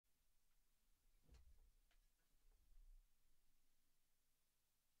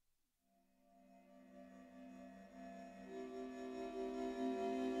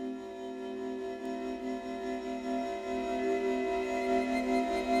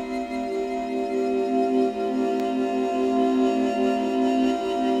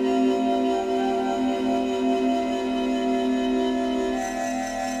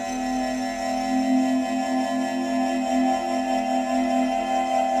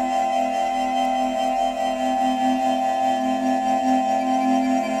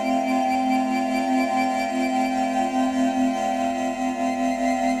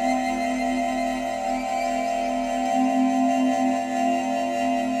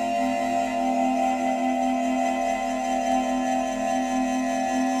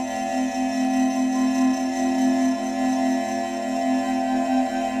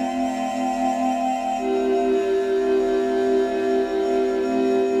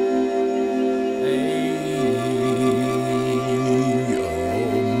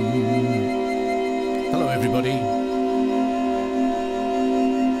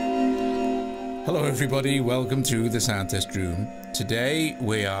everybody, welcome to the Sound Test Room. Today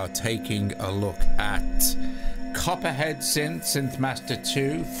we are taking a look at Copperhead Synth, SynthMaster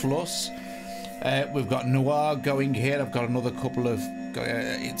 2, FLUSS. We've got Noir going here. I've got another couple of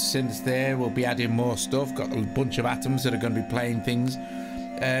synths there. We'll be adding more stuff. Got a bunch of atoms that are going to be playing things.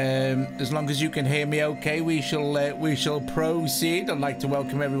 As long as you can hear me okay, we shall proceed. I'd like to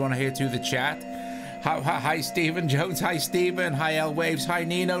welcome everyone here to the chat. Hi Stephen Jones, hi Stephen, hi L-Waves, hi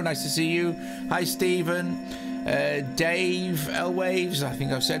Nino, nice to see you, hi Stephen, Dave, L-Waves, I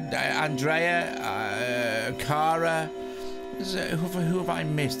think I've said, Andrea, Cara, who have I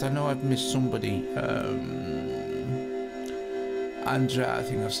missed? I know I've missed somebody, Andrea, I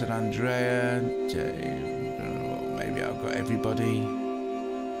think I've said Andrea, Dave, maybe I've got everybody,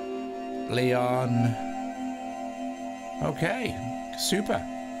 Leon, okay, super.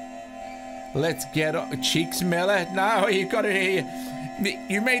 Let's get up. Cheeks Miller. No, you've got to hear.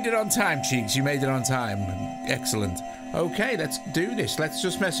 You made it on time, Cheeks. You made it on time. Excellent. Okay, let's do this. Let's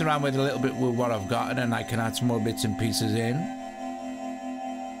just mess around with a little bit with what I've got, and then I can add some more bits and pieces in.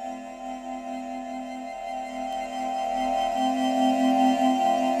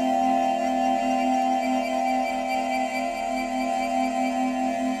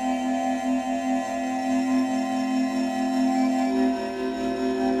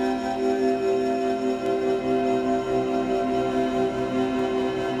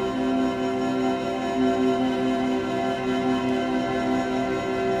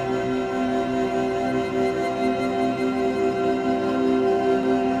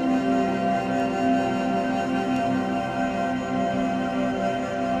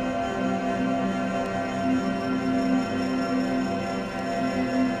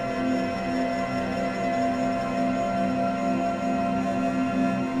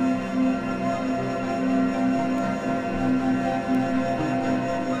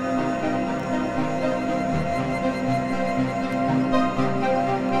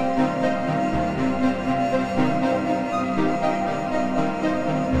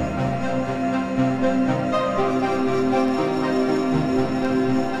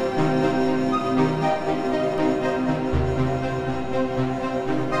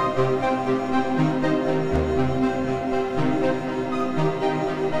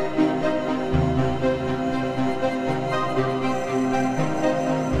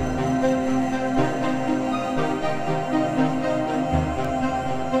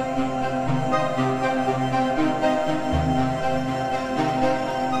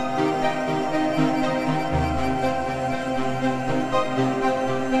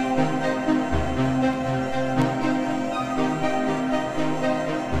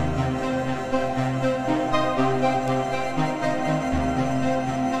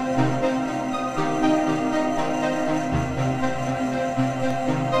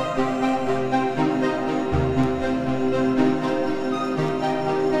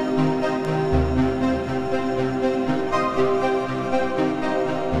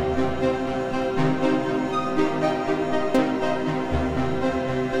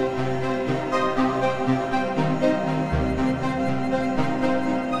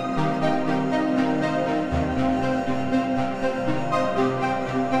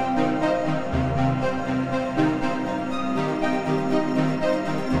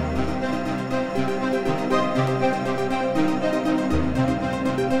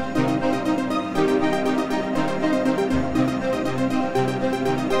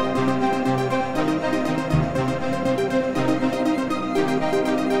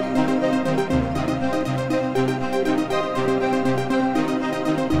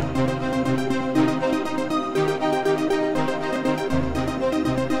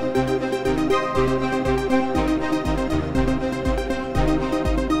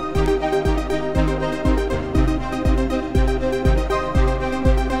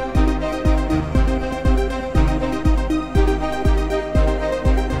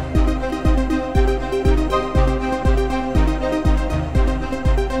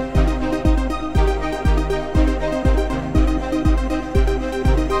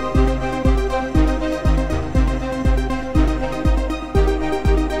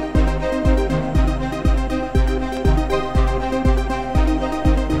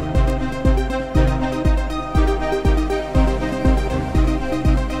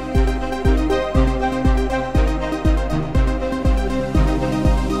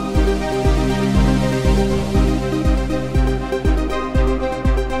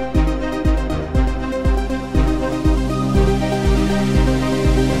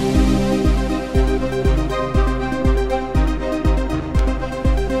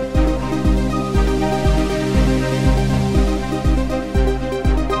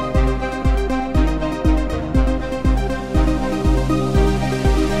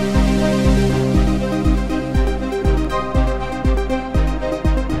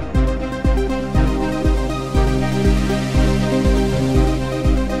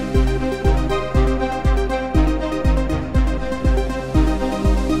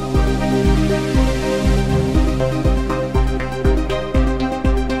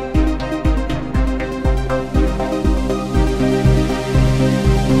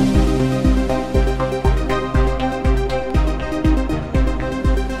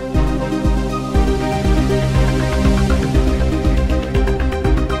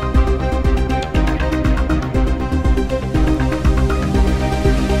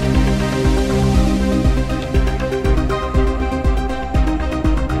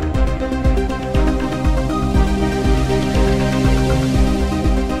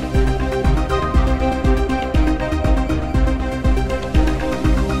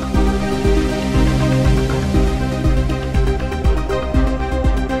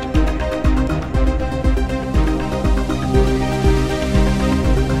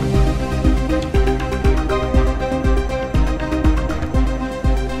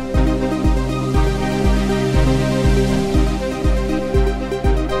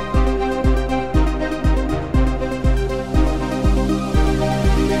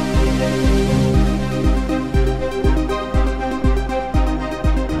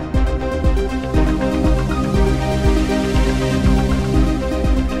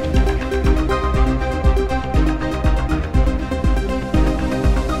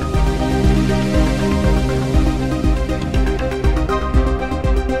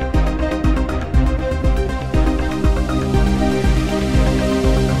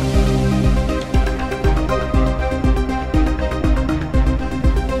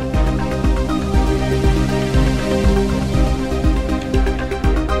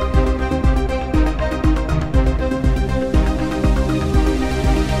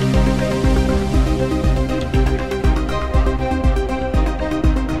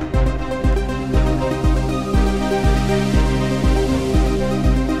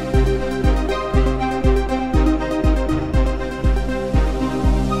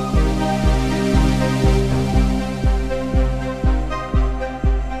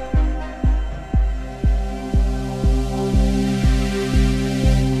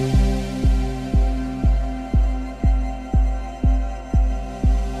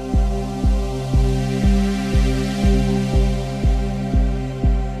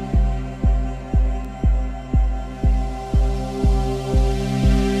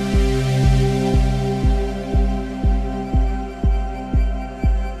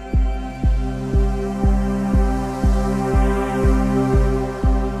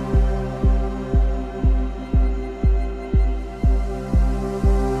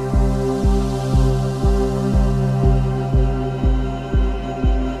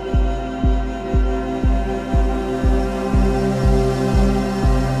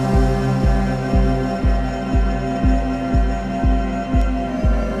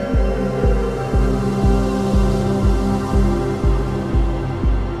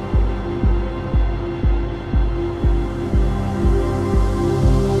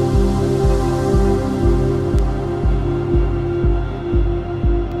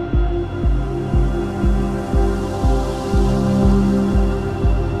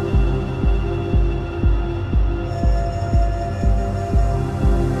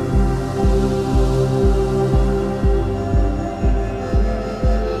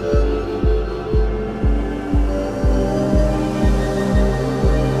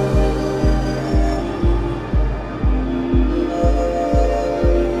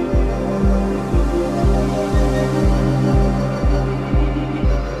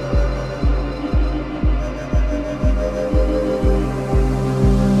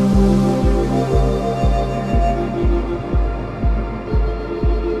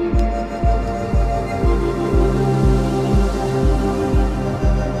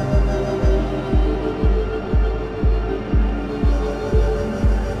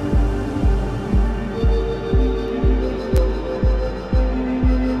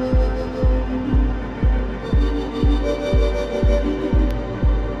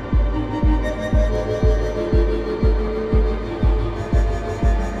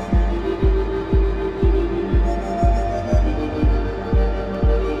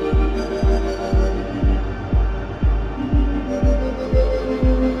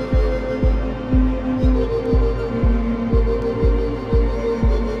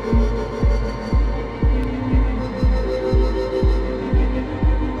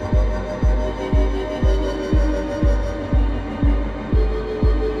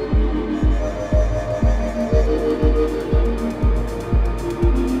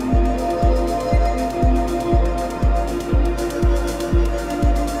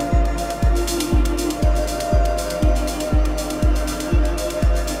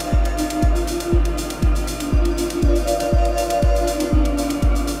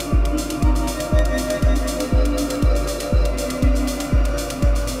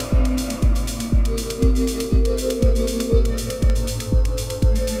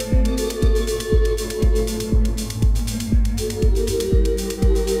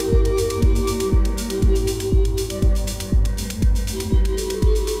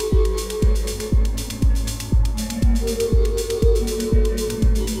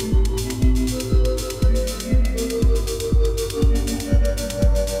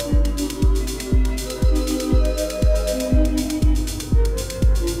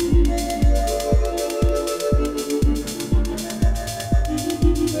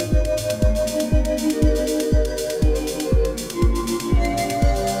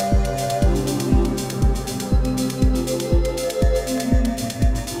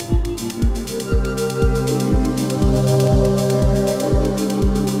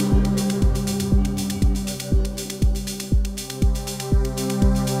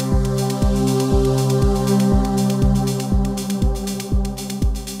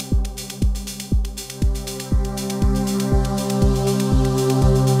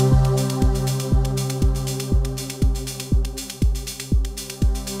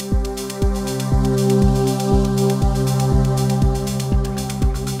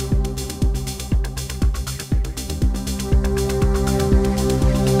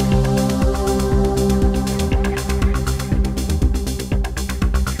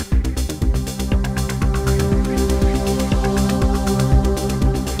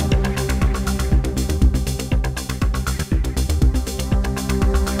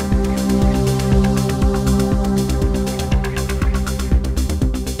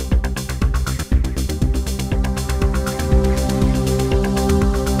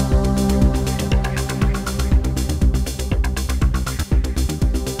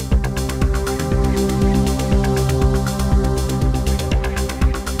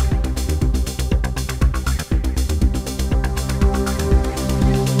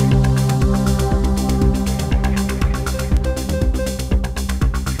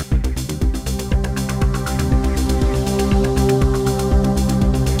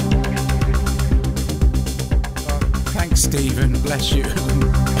 Stephen. Bless you.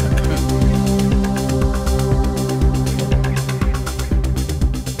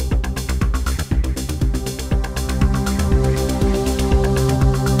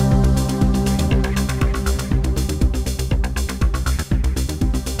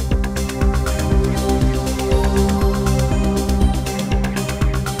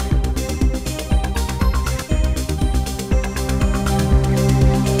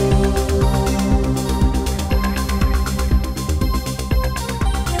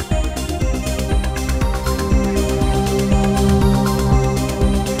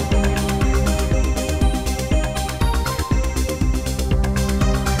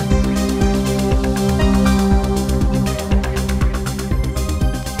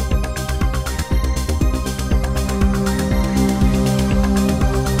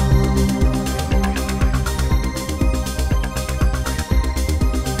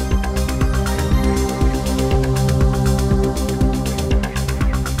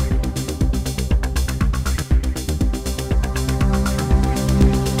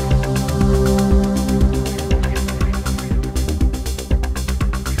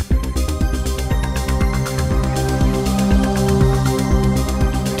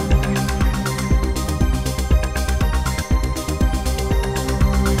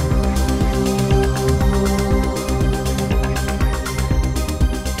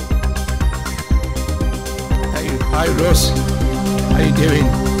 Hi Russ, how you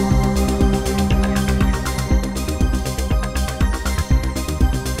doing?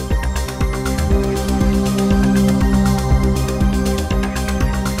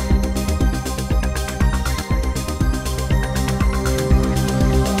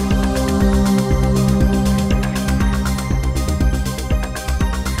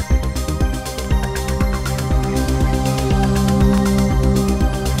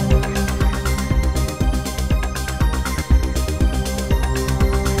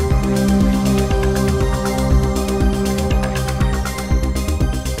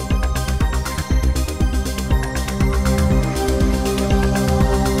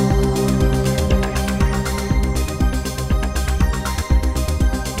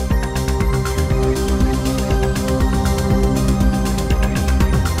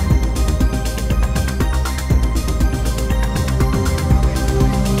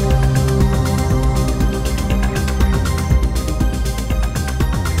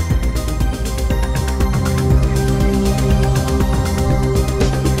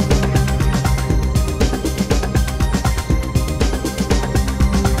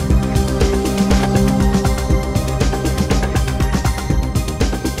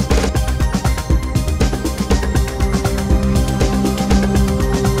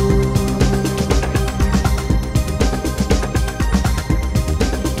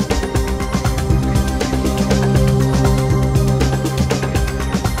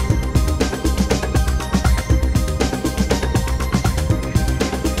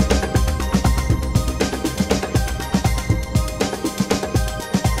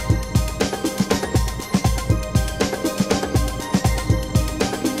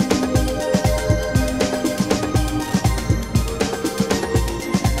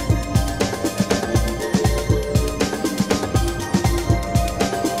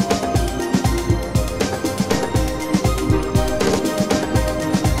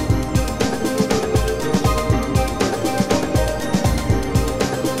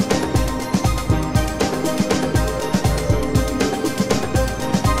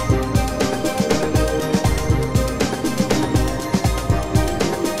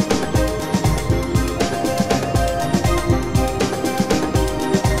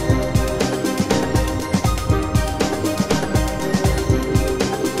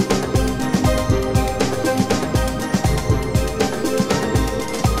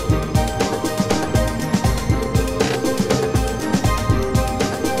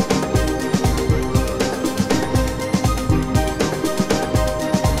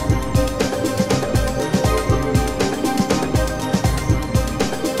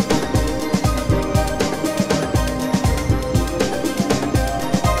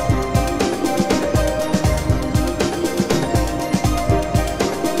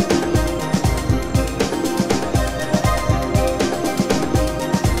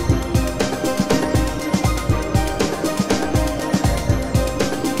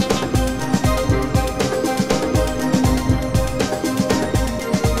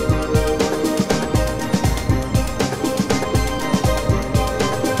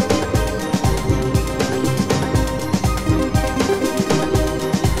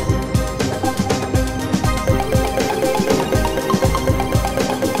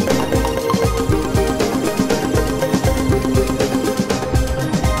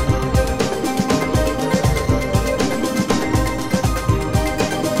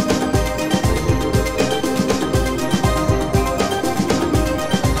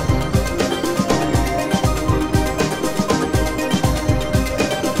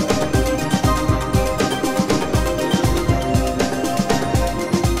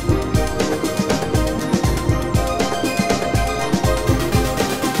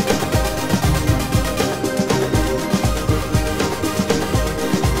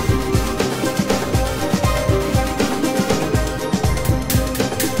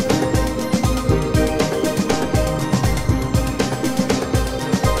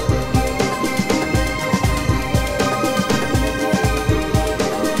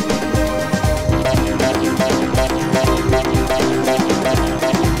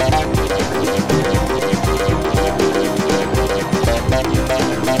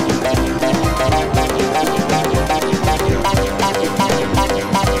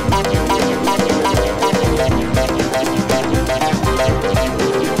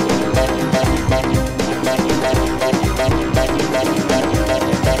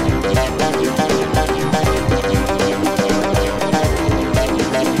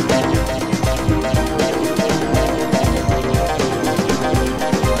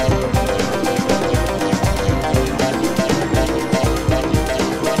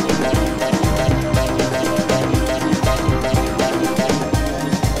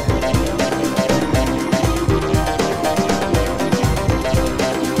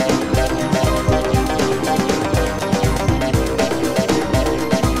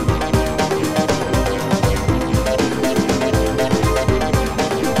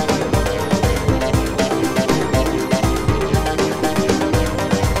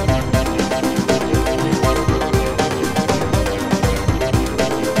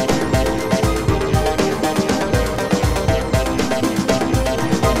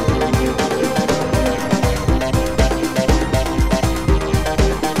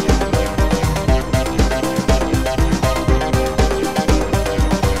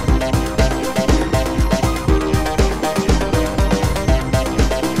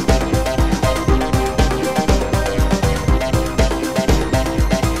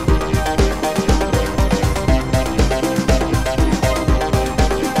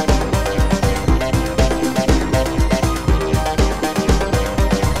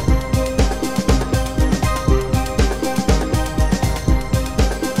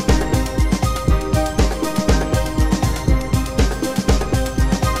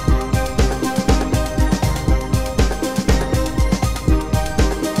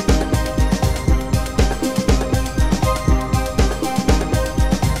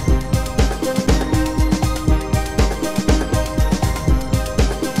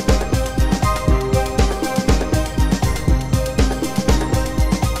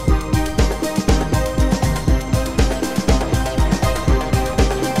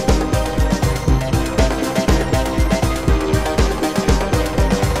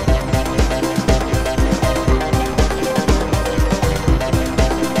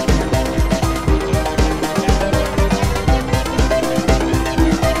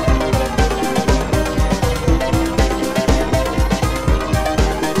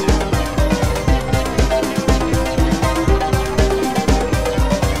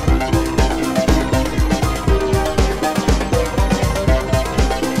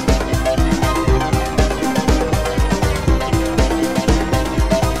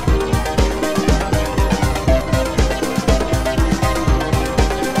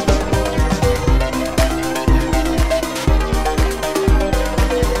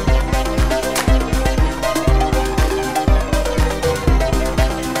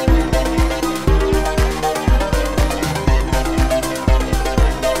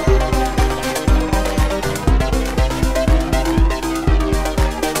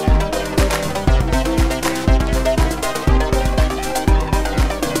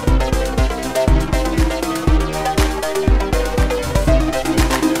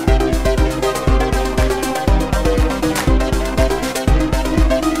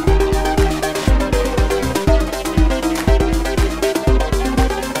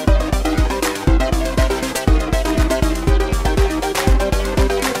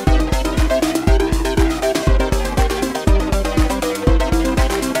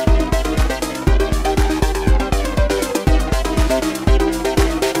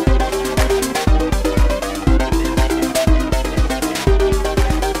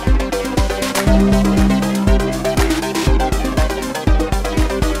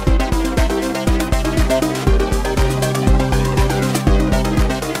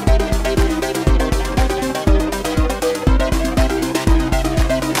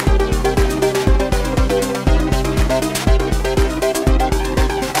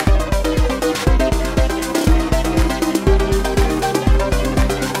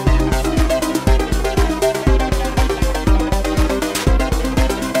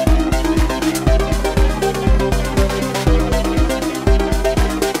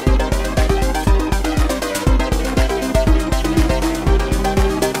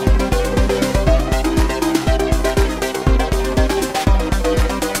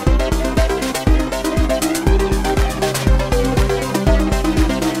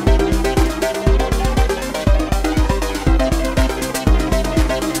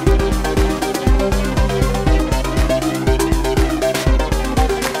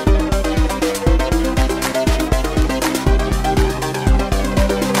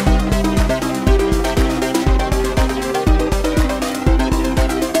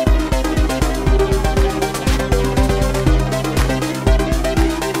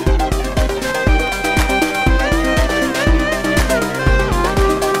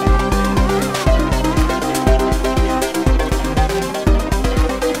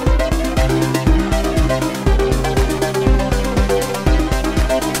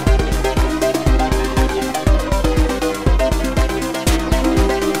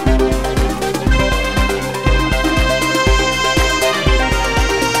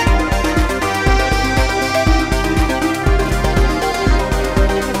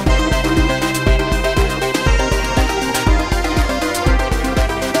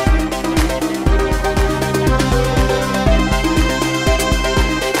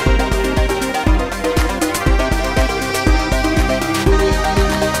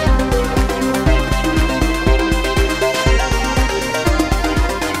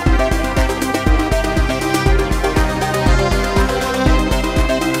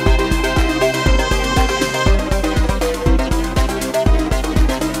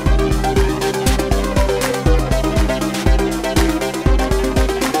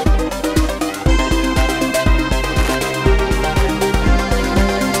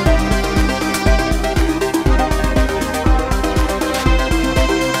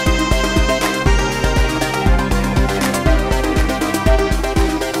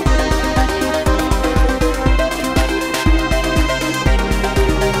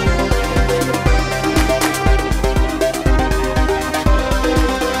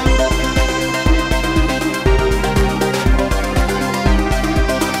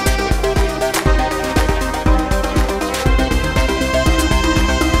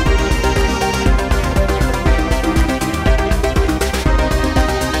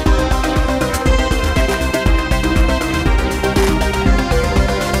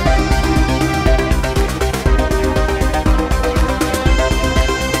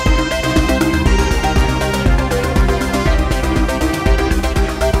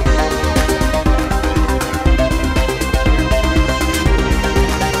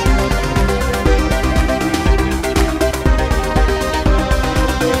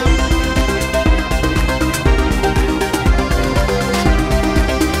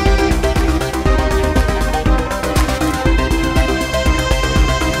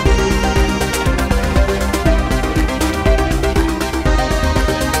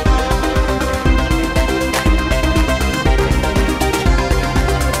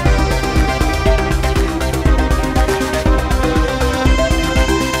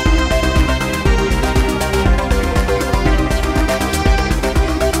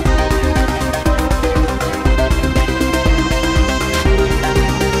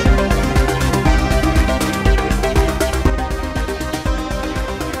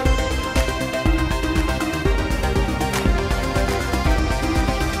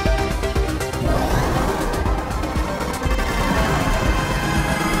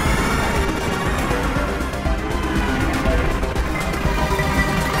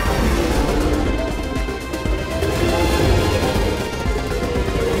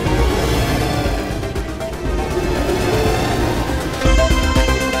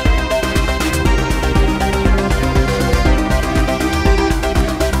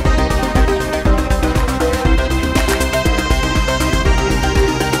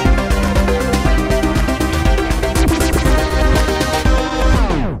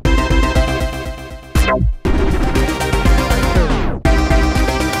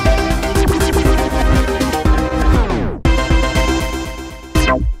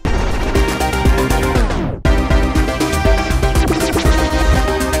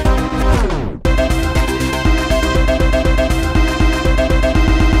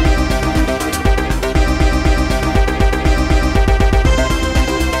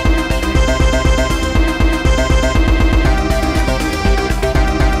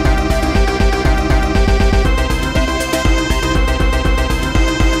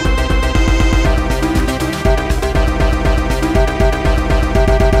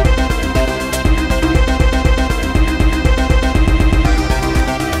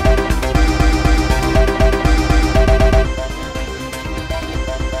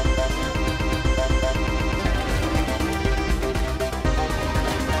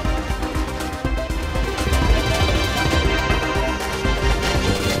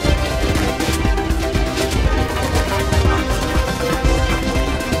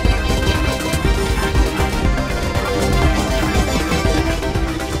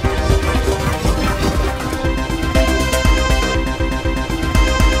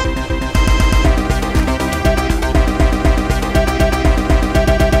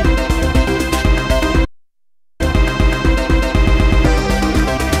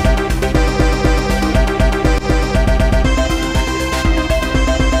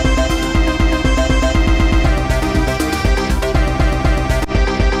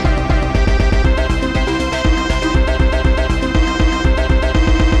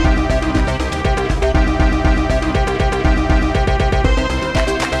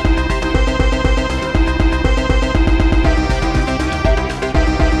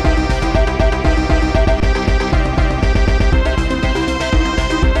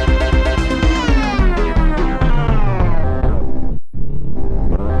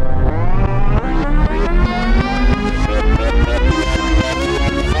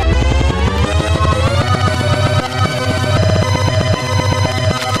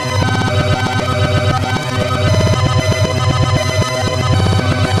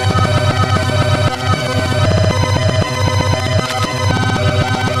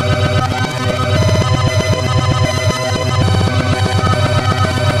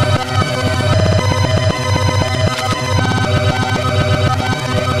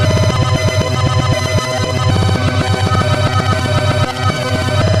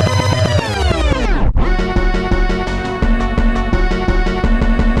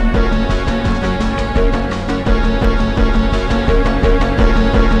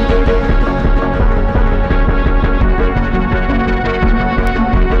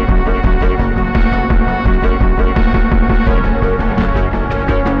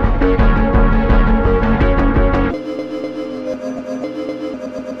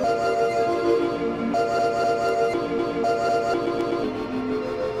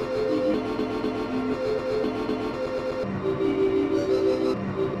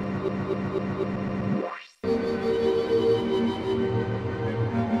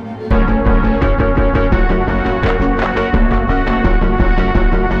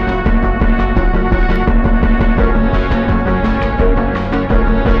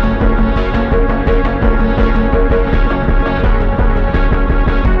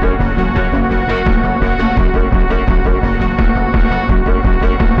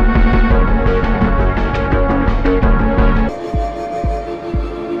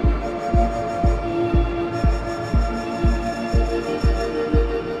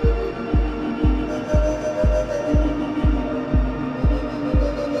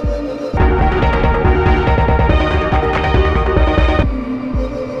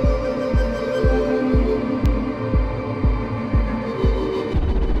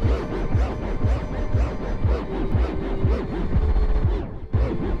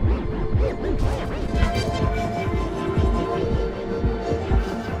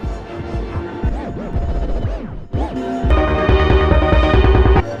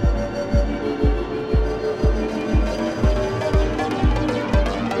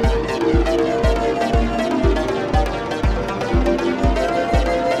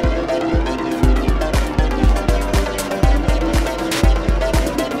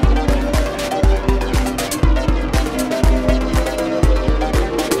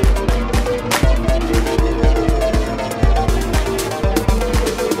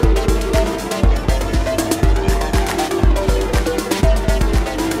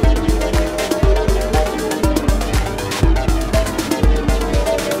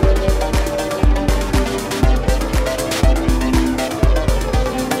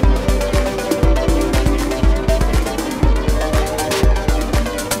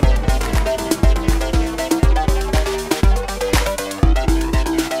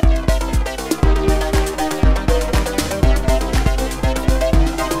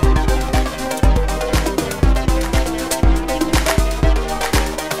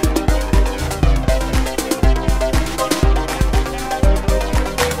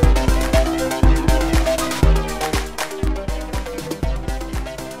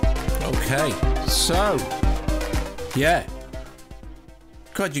 Okay, so yeah,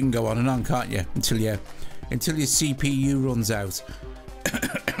 God, you can go on and on, can't you? Until your CPU runs out.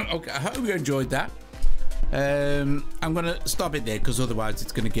 Okay, I hope you enjoyed that. I'm gonna stop it there because otherwise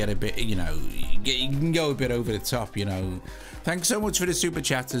it's gonna get a bit, you know, you can go a bit over the top, you know. Thanks so much for the super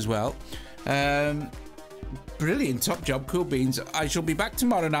chat as well. Brilliant, top job, cool beans. I shall be back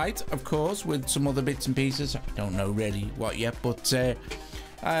tomorrow night, of course, with some other bits and pieces. I don't know really what yet, but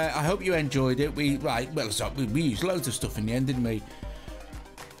I hope you enjoyed it. We used loads of stuff in the end, didn't we?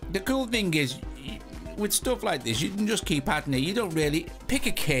 The cool thing is, with stuff like this, you can just keep adding it. You don't really pick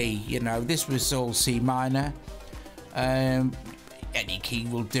a key, you know. This was all C minor. Any key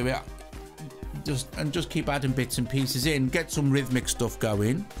will do it. Just keep adding bits and pieces in. Get some rhythmic stuff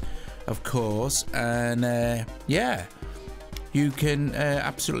going, of course, and yeah, you can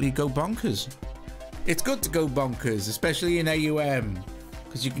absolutely go bonkers. It's good to go bonkers, especially in AUM,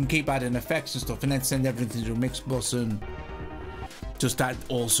 because you can keep adding effects and stuff, and then send everything to a mix bus and just add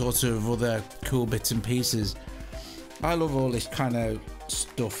all sorts of other cool bits and pieces. I love all this kind of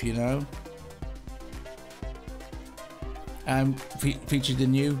stuff, you know. Featured the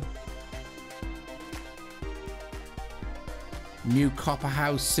new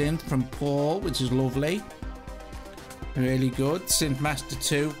Copperhead synth from Powell, which is lovely, really good. SynthMaster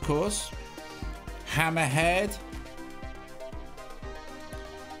 2, of course. Hammerhead,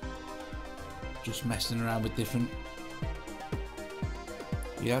 just messing around with different.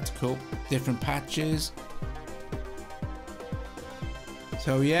 Yeah, that's cool. Different patches.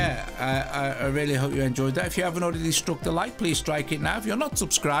 So yeah, I really hope you enjoyed that. If you haven't already struck the like, please strike it now. If you're not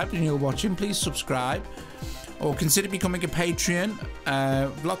subscribed and you're watching, please subscribe. Or consider becoming a Patreon.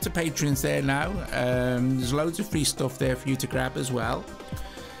 Lots of Patreons there now. There's loads of free stuff there for you to grab as well.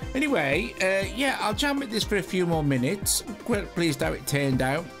 Anyway, yeah, I'll jam with this for a few more minutes. Quite pleased how it turned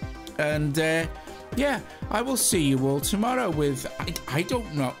out. And yeah, I will see you all tomorrow with, I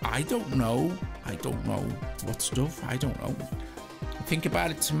don't know what stuff, I don't know. Think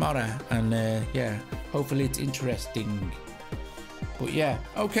about it tomorrow, and yeah, hopefully it's interesting. But yeah,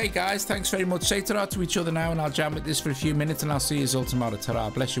 okay guys, thanks very much. Say ta-ra to each other now, and I'll jam with this for a few minutes, and I'll see you all tomorrow. Ta-ra,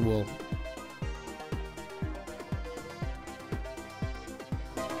 bless you all.